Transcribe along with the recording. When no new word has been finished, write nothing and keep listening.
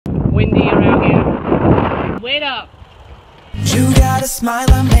windy around here. Wait up! You got a smile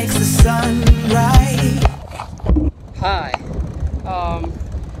that makes the sun rise. Hi.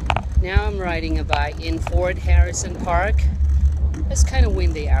 Now I'm riding a bike in Fort Harrison Park. It's kind of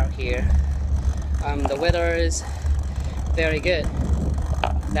windy out here. The weather is very good.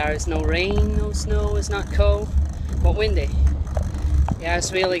 There is no rain, no snow, it's not cold, but windy. Yeah,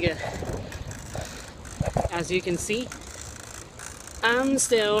 it's really good. As you can see, I'm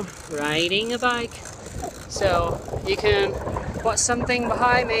still riding a bike. So you can watch something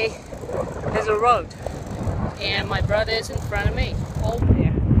behind me. There's a road. And my brother is in front of me. Over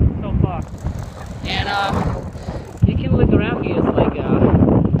there, so far. And you can look around here. It's like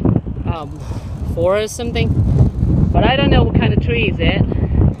a forest something. But I don't know what kind of tree is it.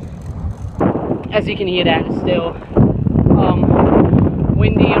 As you can hear that, it's still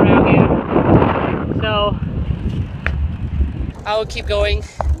windy around here. So I will keep going,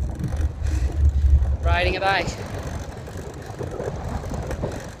 riding a bike.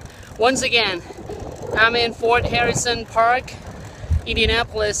 Once again, I'm in Fort Harrison Park,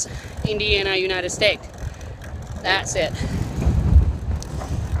 Indianapolis, Indiana, United States. That's it.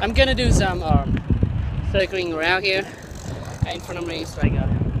 I'm gonna do some circling around here. In front of me is like a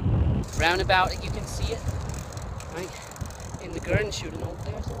roundabout, you can see it. Right? In the garden shooting over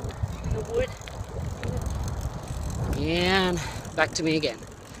there in the wood. And back to me again.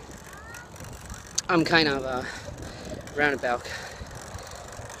 I'm kind of roundabout.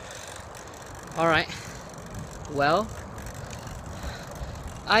 Alright. Well,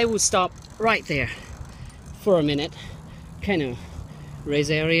 I will stop right there for a minute. Kind of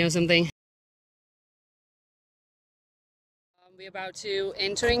raise area or something. We're about to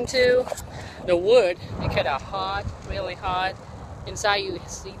entering to the wood. It's kind of hot, really hot. Inside you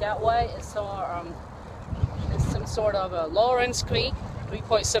see that way, it's some sort of a Lawrence Creek,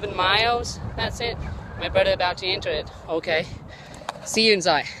 3.7 miles. That's it. My brother about to enter it. Okay. See you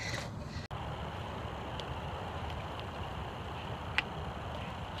inside.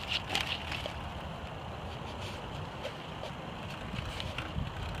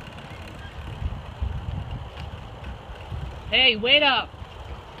 Hey, wait up.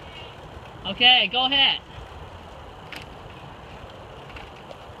 Okay, go ahead.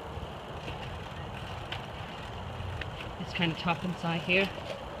 It's kind of tough inside here.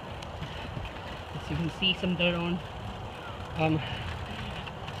 As you can see some dirt on.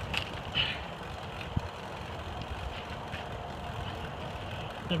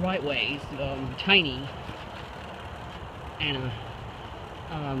 The right way is tiny, and it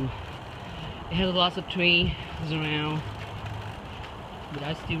has lots of trees around. But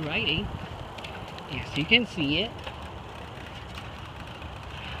I'm still riding. Yes, you can see it.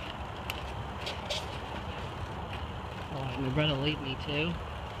 Oh, my brother lead me too.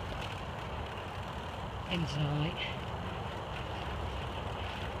 Inside.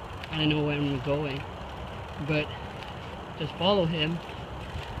 I don't know where I'm going, but just follow him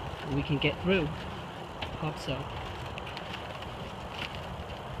and we can get through. Hope so.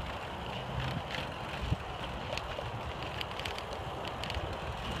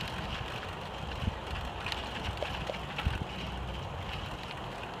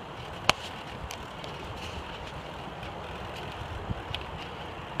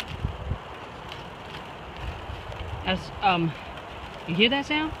 As you hear that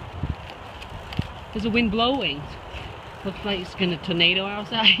sound? There's a wind blowing. Looks like it's gonna tornado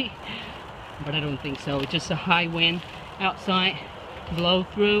outside, but I don't think so. It's just a high wind outside, blow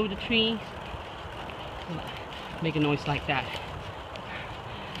through the trees, make a noise like that.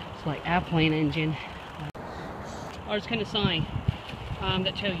 It's like airplane engine. Or it's kind of sign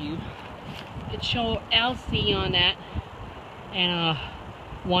that tell you. It show LC on that, and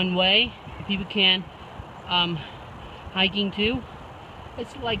one way people can hiking too.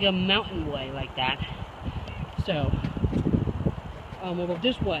 It's like a mountain way like that. So we'll go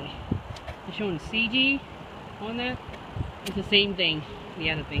this way. It's showing CG on that. It's the same thing, the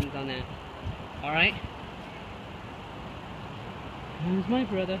other things on that. Alright? There's my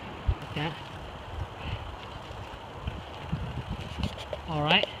brother. Like that.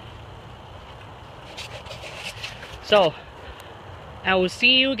 Alright. So I will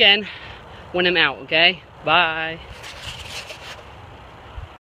see you again when I'm out, okay? Bye.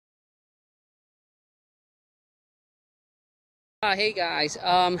 Hey guys,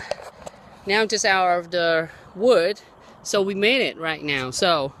 now I'm just out of the wood, so we made it right now.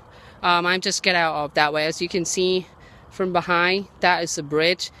 So I just get out of that way. As you can see from behind, that is the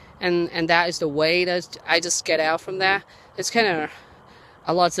bridge, and that is the way that I just get out from there. It's kind of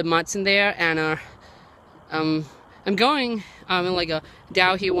lots of muds in there, and I'm going I'm in like a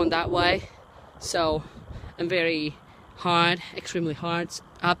downhill one that way, so I'm very hard, extremely hard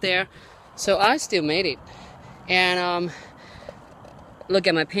up there. So I still made it. And look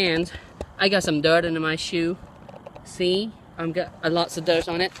at my pants. I got some dirt in my shoe. See, I've got lots of dirt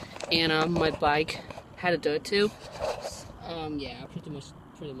on it, and my bike had a dirt too. Yeah, pretty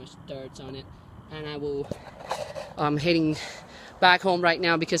much dirt on it. And I will heading back home right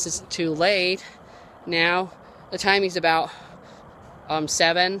now because it's too late now. The time is about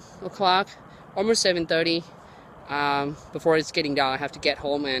 7 o'clock, almost 7:30. Before it's getting dark, I have to get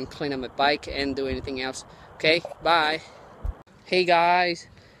home and clean up my bike and do anything else. Okay, bye. Hey guys,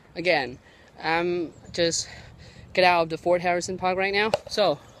 again, I'm just get out of the Fort Harrison Park right now.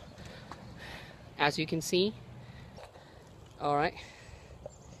 So, as you can see, all right,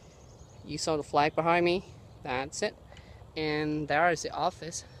 you saw the flag behind me. That's it, and there is the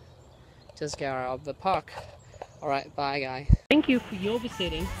office. Just get out of the park. All right, bye guys. Thank you for your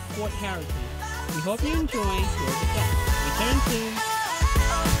visiting Fort Harrison. We hope you enjoy your visit. Return soon.